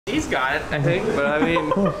He's got it, I think, but I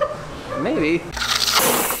mean, maybe.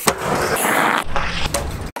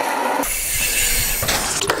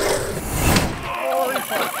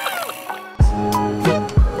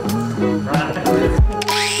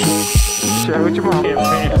 Share with your mom. Yo!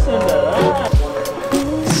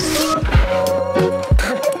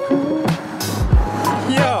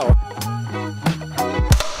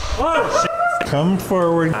 Oh, shit. Come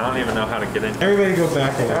forward. I don't even know how to get in. Everybody go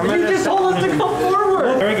back a little. You just told us to come forward.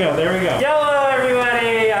 There we go, there we go. Hello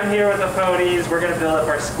everybody, I'm here with the FOADs. We're gonna build up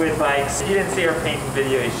our SQUID bikes. If you didn't see our painting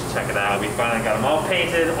video, you should check it out. We finally got them all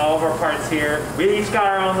painted, all of our parts here. We each got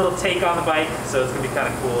our own little take on the bike, so it's gonna be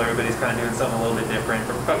kind of cool. Everybody's kind of doing something a little bit different.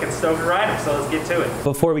 We're fucking stoked to ride them, so let's get to it.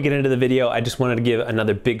 Before we get into the video, I just wanted to give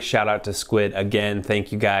another big shout out to SQUID. Again,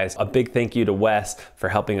 thank you guys. A big thank you to Wes for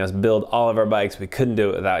helping us build all of our bikes. We couldn't do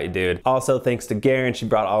it without you, dude. Also, thanks to Garen. She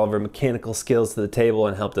brought all of her mechanical skills to the table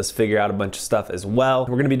and helped us figure out a bunch of stuff as well.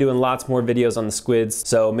 We're gonna be doing lots more videos on the SQUIDs,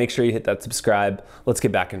 so make sure you hit that subscribe. Let's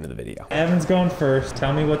get back into the video. Evan's going first.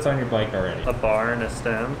 Tell me what's on your bike already. A bar and a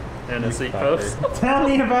stem and a seat post. Tell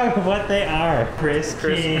me about what they are. Chris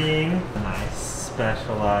King. Nice,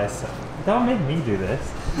 specialized. Don't make me do this.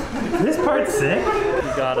 This part's sick. You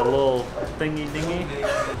got a little thingy dingy.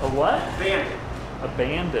 A what? Bandit. A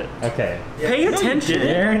bandit. Okay. Pay attention.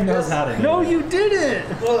 Aaron knows how to do No, it. you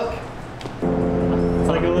didn't. Look. It's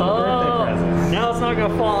like a little birthday present. Now it's not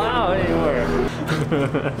gonna fall out anywhere.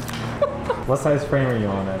 What size frame are you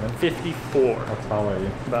on, Evan? 54. How tall are you?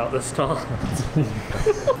 About this tall.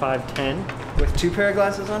 5'10". With 2 pair of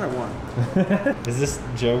glasses on or 1? Is this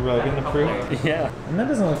Joe Rogan approved? Yeah. And that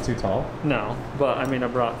doesn't look too tall. No, but I mean I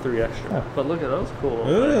brought 3 extra. Oh. But look at those cool.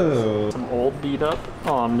 Ooh. Some old beat up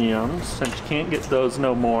Omniums, since you can't get those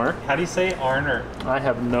no more. How do you say Arner? I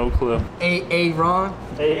have no clue. Aaron.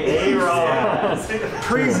 Aaron.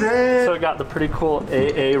 Present. So it got the pretty cool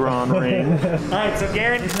Aaron ring. Alright, so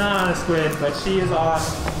Garen is not on a SQUID, but she is on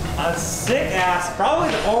a sick ass,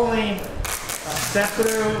 probably the only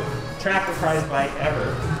step-through Tracklocross bike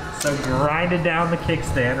ever. So grinded down the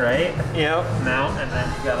kickstand, right? Yep. Mount, and then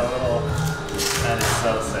you got a little, that is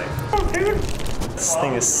so sick. Oh, dude. This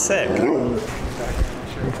thing is sick.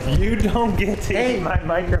 You don't get to eat my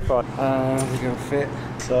microphone. We're gonna fit.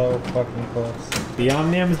 So fucking close. The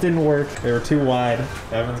Omniums didn't work. They were too wide.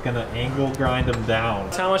 Evan's gonna angle grind them down.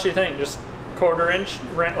 How much do you think? Just 1/4 inch?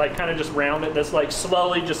 Like kind of just round it, this like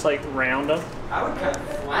slowly just like round them? I would kind of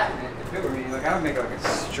flatten it if it were me. Like I would make it like a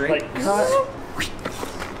straight Like cut.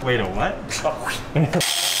 Wait, a what?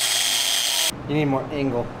 You need more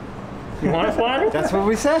angle. You want it flatter? That's what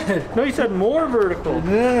we said. No, you said more vertical.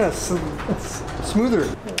 Yes. Smoother.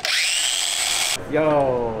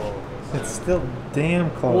 Yo. It's still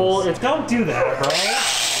damn close. Well, it's don't do that, bro.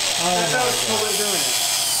 That's how it's totally doing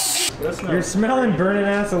it. You're smelling burning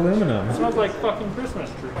ass aluminum. It smells like fucking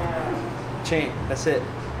Christmas tree. Chain. That's it.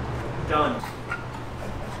 Done.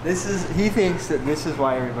 This is. He thinks that this is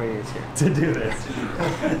why everybody is here. To do this.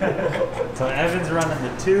 So Evan's running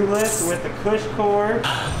the tubeless with the push cord.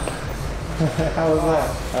 How was that?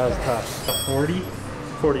 That was tough. 40?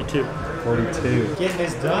 42. 42. Getting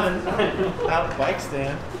this done out the bike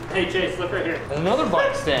stand. Hey Chase, look right here. Another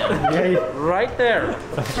bike stand. Yeah, Right there.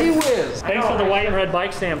 Gee whiz. Thanks for the white and red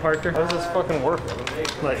bike stand, Parker. How does this fucking work?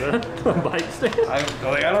 Like that? Bike stand? I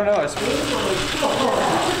don't know.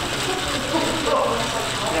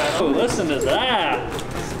 Oh, listen to that.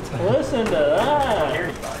 Listen to that.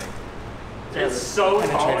 It's so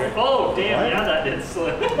tall. Oh, damn, yeah, that did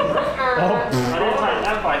slip. I didn't tighten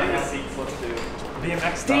that, but I think the seat slipped too.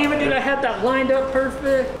 BMX. Damn it, dude, I had that lined up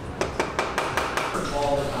perfect.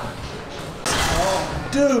 All the time.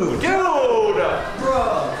 Dude!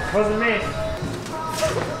 Bro. Wasn't me.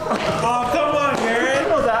 Oh, come on, Garen! You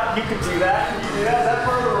know that. You could do that. Can you do that? Is that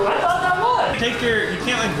part of the rule? I thought that was. You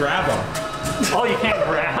can't like grab them. Oh, you can't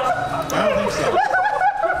grab? I don't think so.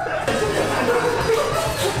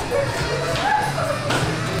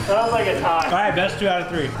 That was like a tie. All right, best 2 out of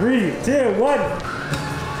 3. 3, 2, 1.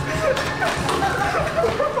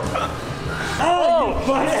 Oh, you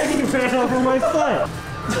fucking ran over my foot.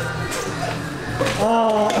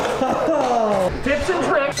 Oh. Tips and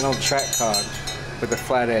tricks. An old track cog with a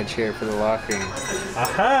flat edge here for the locking.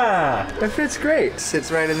 Aha. It fits great.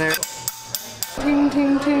 Sits right in there. Ting,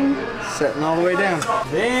 ting, ting. Setting all the way down.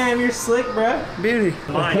 Damn, you're slick, bro. Beauty.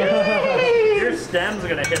 You're stem's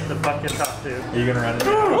gonna hit the bucket top too. Are you gonna run it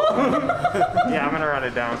down? Yeah, I'm gonna run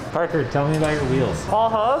it down. Parker, tell me about your wheels. Paul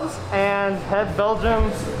hubs and head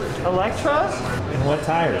Belgium's Electras. And what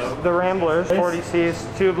tires? The Ramblers, 40Cs,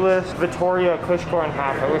 tubeless, Vittoria Cushcore and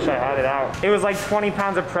half. I wish I had it out. It was like 20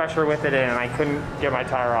 pounds of pressure with it in, and I couldn't get my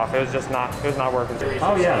tire off. It was just not, it was not working.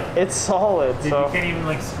 Oh yeah. It's solid, Dude, so. you can't even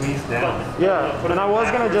like squeeze down. Yeah, and I was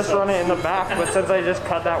gonna just run it in the back, but since I just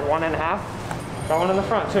cut that 1 1/2, got one in the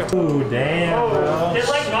front too. Ooh, damn, bro. It's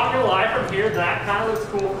like, not gonna lie, from here, that kind of looks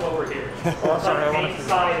cool from over here. Oh, sorry, I want to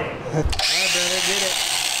siding.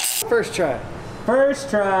 First try. First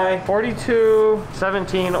try. 42,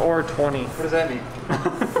 17, or 20. What does that mean?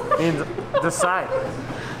 Means decide.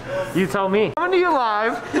 You tell me. Coming to you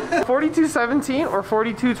live, 4217 or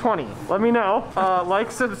 4220. Let me know.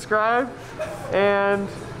 Like, subscribe, and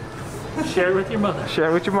share it with your mother. Share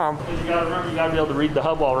it with your mom. You gotta remember, you gotta be able to read the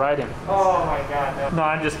hub while riding. Oh my god, no. No,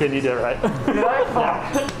 I'm just kidding, you did it right. Did I?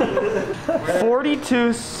 Yeah.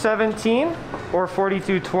 4217 or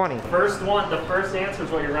 4220? First one, the first answer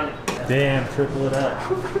is what you're running. Damn, triple it up.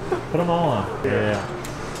 Put them all on. Yeah.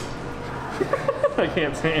 I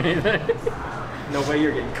can't say anything. No way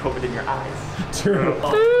you're getting COVID in your eyes. True.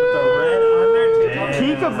 Oh. The red on there.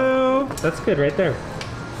 Peekaboo. That's good right there.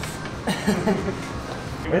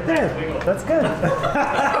 Right there. That's good.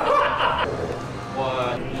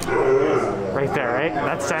 Right there, right?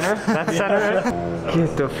 That's center. That's center.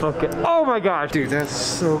 Get the fuck out. Oh my gosh. Dude, that's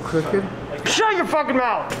so crooked. Shut your fucking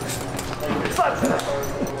mouth.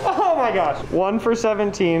 Oh my gosh. 1 for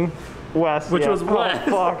 17. Wes. Which was Wes.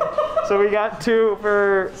 Oh, fuck. So we got 2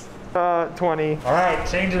 for 20. All right,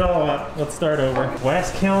 change it all up. Let's start over.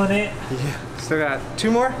 Wes killing it. Yeah. Still got 2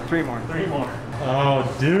 more? 3 more. 3 more. Oh,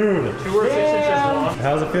 dude. 2 or 6 inches long.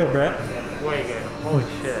 How's it feel, Brett? Way good. Holy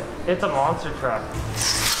shit. It's a monster truck.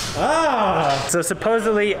 Ah! So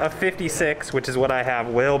supposedly a 56, which is what I have,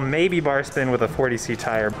 will maybe bar spin with a 40C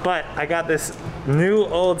tire. But I got this new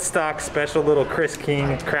old stock special little Chris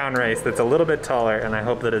King Crown Race that's a little bit taller, and I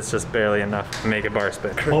hope that it's just barely enough to make it bar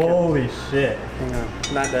spin. Holy shit. Hang on.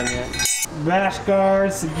 Not done yet. Rash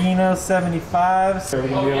guard, Sagino 75s. Are we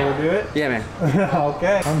gonna be able to do it? Yeah, man.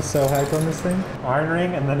 Okay. I'm so hyped on this thing. Iron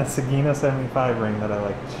ring and then a Sagino 75 ring that I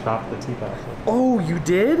like chopped the teeth off with. Oh, you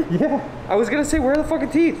did? Yeah. I was gonna say, where are the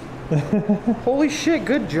fucking teeth? Holy shit,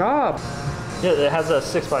 good job. Yeah, it has a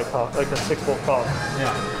 6x cock, like a 6-volt cock.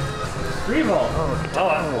 Yeah. 3 volt.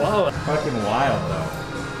 Oh, Fucking wild though.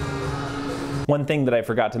 One thing that I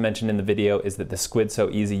forgot to mention in the video is that the SQUID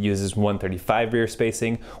So-Ez uses 135 rear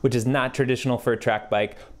spacing, which is not traditional for a track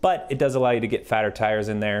bike, but it does allow you to get fatter tires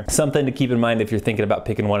in there. Something to keep in mind if you're thinking about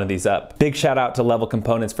picking one of these up. Big shout out to Level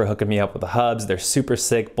Components for hooking me up with the hubs. They're super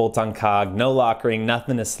sick, bolt on cog, no lock ring,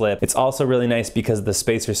 nothing to slip. It's also really nice because the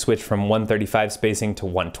spacers switch from 135 spacing to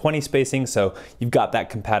 120 spacing, so you've got that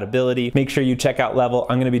compatibility. Make sure you check out Level.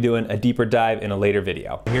 I'm gonna be doing a deeper dive in a later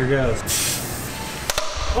video. Here goes.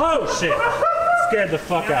 Oh shit! Scared the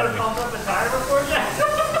fuck out of me.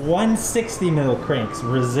 160 mil cranks,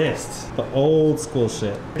 resist. The old school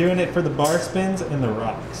shit. Doing it for the bar spins and the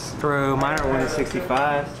rocks. Bro, mine are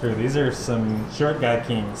 165. True, these are some short guy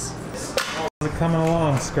kings. How's it coming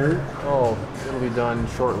along, Skirt? Oh, it'll be done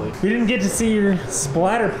shortly. We didn't get to see your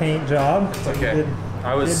splatter paint job. It's okay.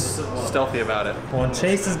 I was stealthy about it. Well, and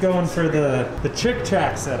Chase is going for the trick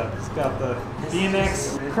track setup. He's got the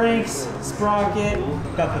BMX cranks, sprocket,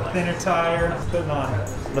 got the thinner tire, putting on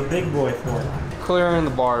the big boy for it. Clearing the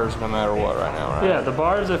bars no matter what right now, right? yeah, the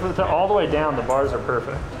bars, if it's all the way down, the bars are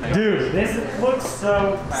perfect. Dude, this looks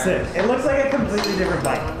so sick. It looks like a completely different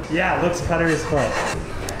bike. Yeah, it looks cutter as fuck.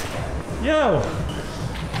 Yo!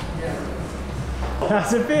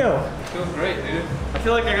 How's it feel? Feels great, dude. I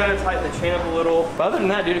feel like I gotta tighten the chain up a little. But other than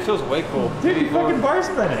that, dude, it feels way cool. Dude, you fucking bar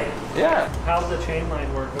spinning. Yeah. How's the chain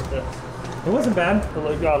line work with this? It wasn't bad.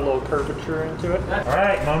 It got a little curvature into it. All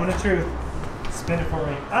right, moment of truth. Spin it for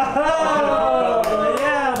me. Oh,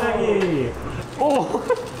 yeah, Becky. Oh,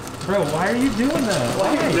 Bro, why are you doing that?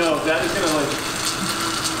 Why? No, that is gonna like...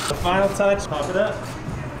 The final touch. Pop it up.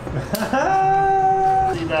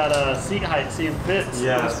 see that seat height, see it fits.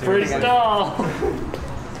 Yeah, it's pretty tall.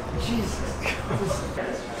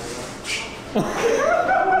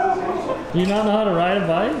 You not know how to ride a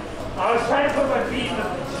bike? I was trying to put my feet in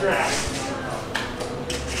the strap.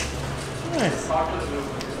 Nice.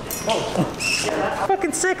 Oh.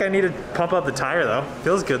 Fucking sick. I need to pump up the tire though.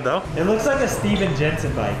 Feels good though. It looks like a Steven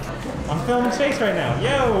Jensen bike. I'm filming Chase right now.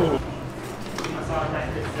 Yo!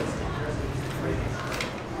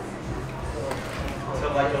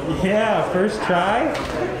 Yeah, first try.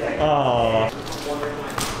 Oh.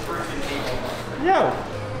 Yo!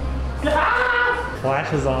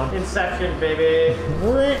 flash is on. Inception, baby.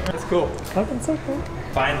 That's cool. Fucking so cool.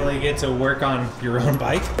 Finally get to work on your own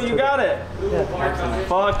bike. You got it. Yeah.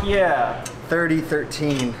 Fuck yeah.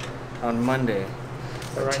 30-13 on Monday.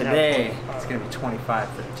 So right Today, now, it's gonna be 25-13.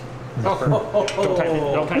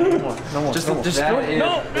 don't type it anymore. No more. Just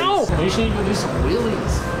No, no! You should even do some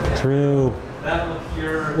wheelies. True.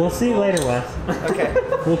 We'll see you later, Wes. Okay.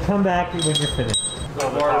 We'll come back when you're finished. The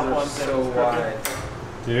bars are so wide.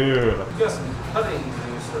 Dude. You got some cutting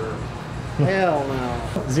juice or... Hell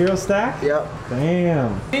no. 0 stack? Yep.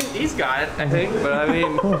 Damn. He's got it, I think, but I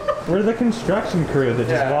mean... We're the construction crew that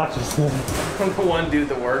just watches them. I'm the one dude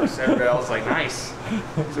that works, everybody else like, nice.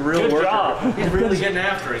 He's a real worker. Job. He's really getting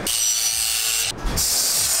after it.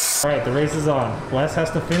 All right, the race is on. Wes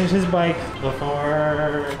has to finish his bike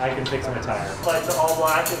before I can fix my tire. Like the all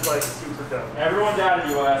black is like super dope. Everyone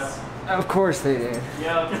doubted you, Wes. Of course they did.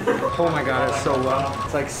 Yep. Oh my god, it's so low.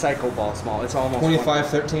 It's like cycle ball small. It's almost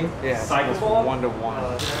 25-13? Yeah, it's Cycle almost ball?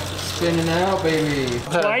 1-to-1. Spinning out, baby.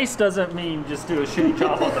 Twice doesn't mean just do a shitty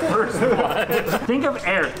job on the first one. Think of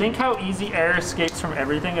air. Think how easy air escapes from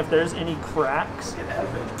everything. If there's any cracks,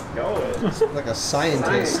 Like a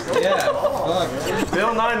scientist. Yeah. Fuck.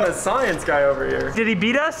 Bill Nye, the science guy over here. did he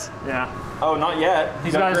beat us? Yeah. Oh, not yet.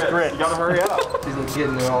 He's got his grip. You gotta hurry up. He's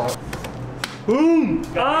getting it all. Boom!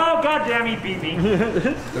 Oh, goddamn, he beat me.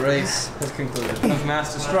 The race has concluded. Of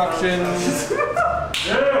mass destruction.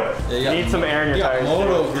 You need some air in your tires.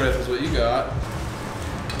 Moto grip is what you got.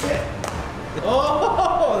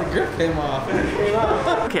 Oh, the grip came off.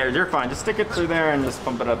 Who cares? You're fine. Just stick it through there and just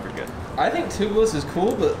pump it up. You're good. I think tubeless is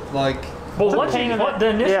cool, but like... Well, what the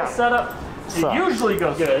initial setup, it usually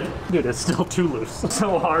goes good. Dude, it's still too loose. It's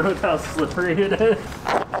so hard with how slippery it is.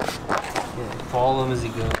 Follow him as he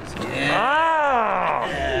goes. Ah!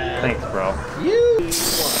 Thanks, bro.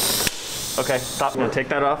 Okay, stop. I'm gonna take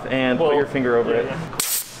that off and put your finger over it.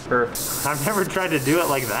 Perfect. I've never tried to do it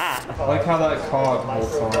like that. I like how that cog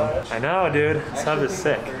holds on. I know, dude. This stuff is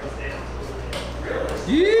sick.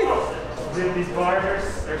 Dude, these bars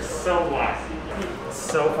are so black.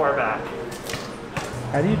 So far back.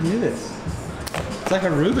 How do you do this? It's like a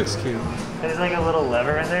Rubik's Cube. There's like a little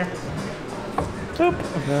lever in there. Boop.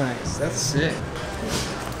 Nice, that's sick.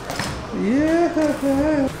 Yeah.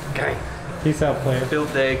 Okay. Peace out, player.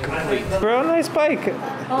 Build day complete. Bro, nice bike.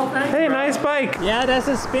 Oh, thanks, Hey, bro. nice bike. Yeah, that's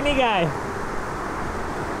a spinny guy.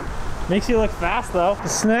 Makes you look fast, though.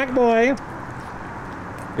 Snack boy.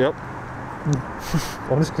 Yep.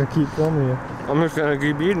 I'm just gonna keep filming you. I'm just gonna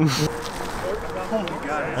keep eating. Oh my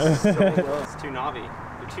god, it's so low. It's too knobby.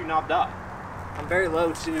 You're too knobbed up. I'm very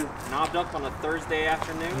low too. Knobbed up on a Thursday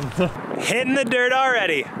afternoon. Hitting the dirt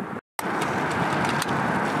already.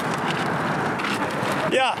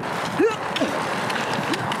 Yeah.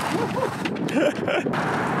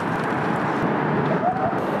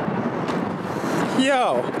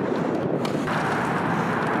 Yo.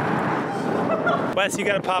 Wes, you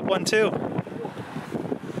gotta pop one too.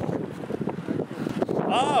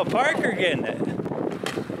 Oh, Parker getting it.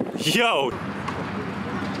 Yo.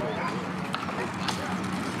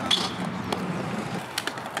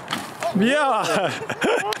 Yeah.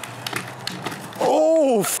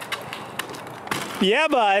 Oh. Yeah,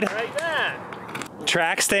 bud. Like that.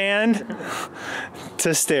 Track stand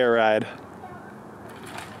to stair ride.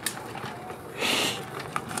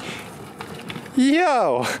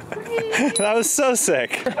 Yo. That was so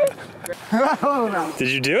sick. Did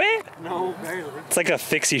you do it? No, barely. It's like a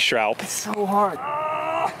Fixie Shroud. It's so hard.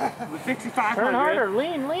 Fixie 500. Turn harder.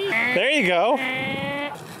 Lean, lean. There you go.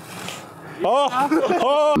 Oh,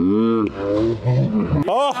 oh,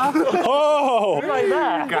 oh, oh. Like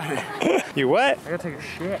that. Got it. You what? I gotta take a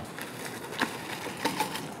shit.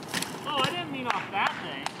 Oh, I didn't mean off that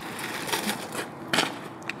thing.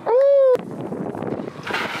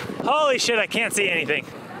 Holy shit, I can't see anything.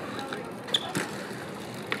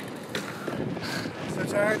 So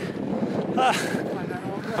tired.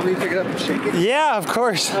 Let me pick it up and shake it. Yeah, of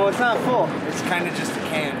course. No, it's not full. It's kind of just a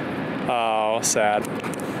can. Oh, sad.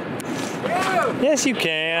 Yes, you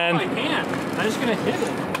can. I can't. I'm just gonna hit it.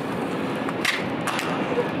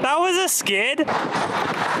 That was a skid. Look at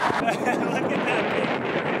that thing.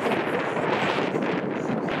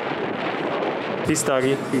 Peace,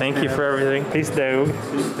 doggy. Thank you for everything. Peace, dog.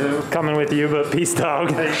 Peace, dog. Coming with you, but peace, dog.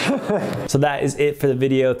 So that is it for the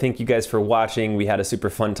video. Thank you guys for watching. We had a super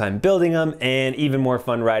fun time building them and even more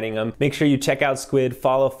fun riding them. Make sure you check out Squid,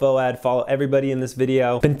 follow FOAD, follow everybody in this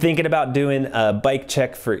video. Been thinking about doing a bike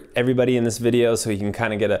check for everybody in this video so you can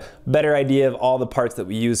kind of get a better idea of all the parts that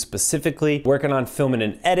we use specifically. Working on filming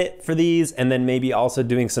an edit for these and then maybe also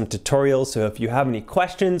doing some tutorials. So if you have any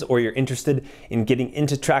questions or you're interested in getting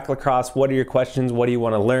into Tracklocross, what are your questions questions? What do you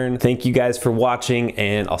want to learn? Thank you guys for watching,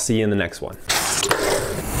 and I'll see you in the next one.